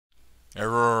Hey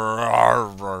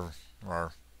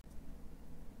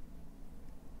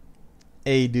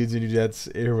dudes and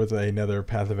dudettes, here with another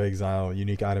Path of Exile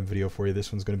unique item video for you.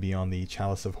 This one's going to be on the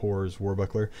Chalice of Horrors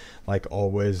Warbuckler. Like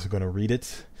always, going to read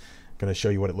it. Going to show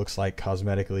you what it looks like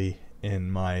cosmetically in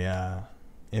my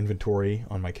inventory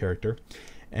on my character.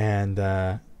 And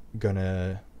going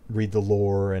to read the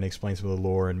lore and explain some of the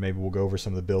lore, and maybe we'll go over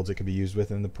some of the builds it can be used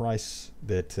with and the price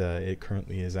that it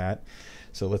currently is at.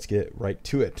 So let's get right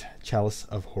to it. Chalice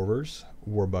of Horrors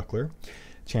Warbuckler.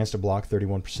 Chance to block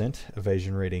 31%,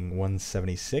 evasion rating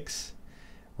 176,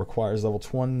 requires level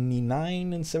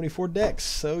 29 and 74 dex,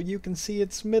 so you can see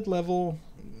it's mid-level.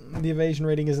 The evasion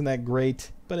rating isn't that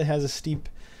great, but it has a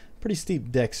pretty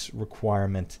steep dex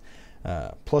requirement.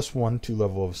 +1 to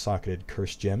level of socketed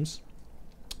cursed gems,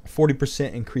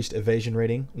 40% increased evasion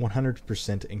rating,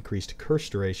 100% increased curse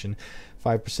duration,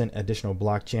 5% additional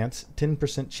block chance,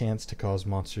 10% chance to cause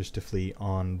monsters to flee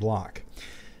on block.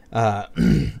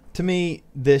 To me,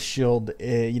 this shield,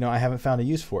 I haven't found a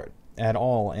use for it at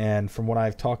all, and from what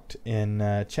I've talked in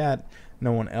chat,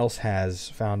 no one else has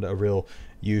found a real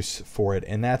use for it,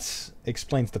 and that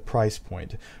explains the price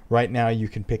point. Right now, you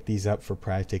can pick these up for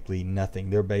practically nothing.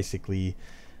 They're basically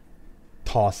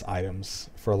toss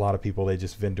items for a lot of people. They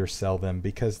just vendor sell them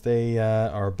because they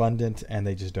are abundant and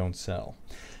they just don't sell.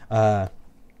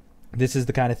 This is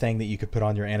the kind of thing that you could put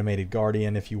on your animated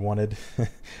guardian if you wanted,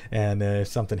 and if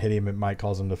something hit him, it might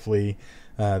cause him to flee,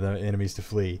 the enemies to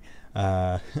flee.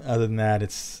 Other than that,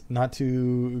 it's not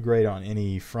too great on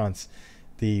any fronts.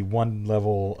 The one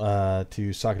level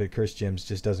to socketed curse gems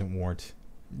just doesn't warrant,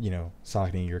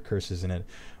 socketing your curses in it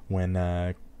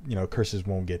when curses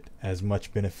won't get as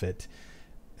much benefit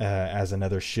as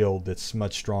another shield that's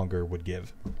much stronger would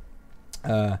give.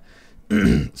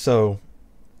 So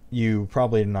you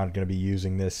probably are not going to be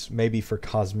using this, maybe for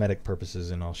cosmetic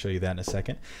purposes, and I'll show you that in a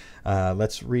second.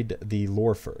 Let's read the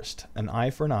lore first. An eye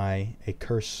for an eye, a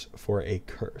curse for a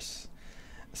curse.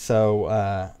 So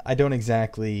I don't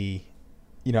exactly,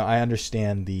 I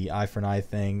understand the eye for an eye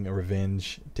thing,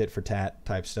 revenge, tit for tat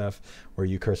type stuff, where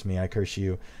you curse me, I curse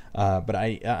you. But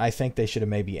I think they should have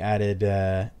maybe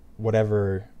added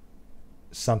whatever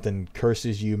something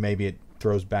curses you, maybe it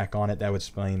throws back on it. That would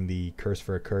explain the curse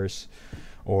for a curse.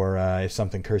 Or if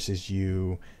something curses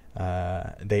you,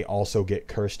 they also get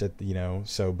cursed at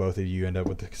so both of you end up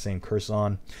with the same curse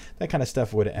on. That kind of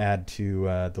stuff would add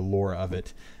to the lore of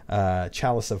it.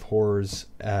 Chalice of Horrors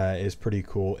is pretty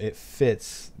cool. It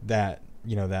fits that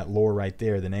that lore right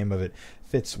there. The name of it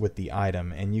fits with the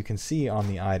item, and you can see on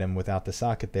the item without the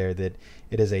socket there that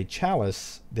it is a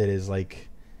chalice that is like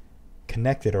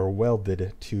connected or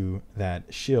welded to that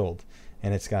shield,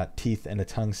 and it's got teeth and a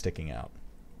tongue sticking out.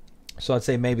 So I'd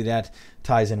say maybe that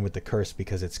ties in with the curse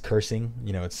because it's cursing,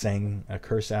 it's saying a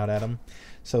curse out at them.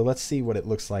 So let's see what it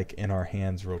looks like in our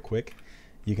hands real quick.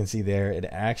 You can see there it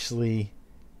actually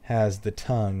has the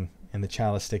tongue and the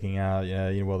chalice sticking out,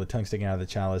 the tongue sticking out of the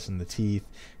chalice and the teeth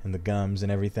and the gums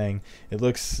and everything. It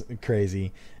looks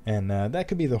crazy, and that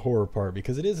could be the horror part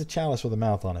because it is a chalice with a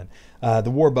mouth on it.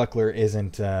 The Warbuckler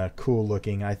isn't cool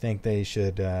looking. I think they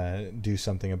should do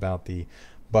something about the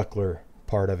buckler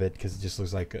part of it because it just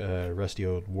looks like a rusty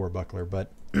old war buckler, but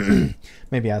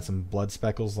maybe add some blood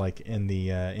speckles like in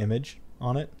the image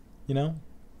on it,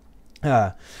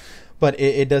 but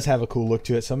it does have a cool look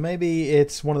to it, so maybe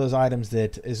it's one of those items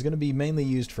that is going to be mainly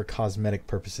used for cosmetic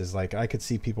purposes. Like I could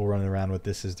see people running around with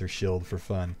this as their shield for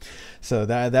fun, so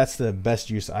that's the best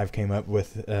use I've came up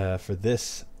with for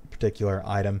this particular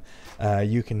item.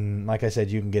 You can, like I said,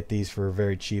 you can get these for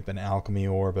very cheap, an alchemy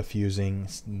orb, a fusing,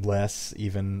 less,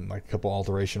 even like a couple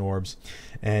alteration orbs,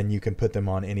 and you can put them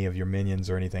on any of your minions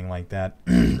or anything like that.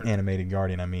 Animated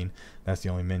guardian, I mean, that's the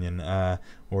only minion.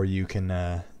 Or you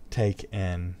can take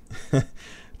and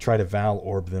try to Val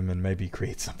orb them and maybe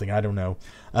create something, I don't know.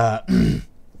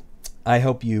 I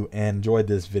hope you enjoyed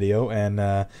this video,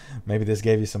 and maybe this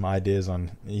gave you some ideas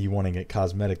on you wanting it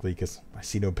cosmetically, because I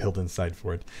see no build inside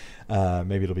for it.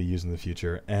 Maybe it'll be used in the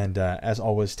future. And as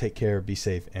always, take care, be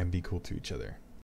safe, and be cool to each other.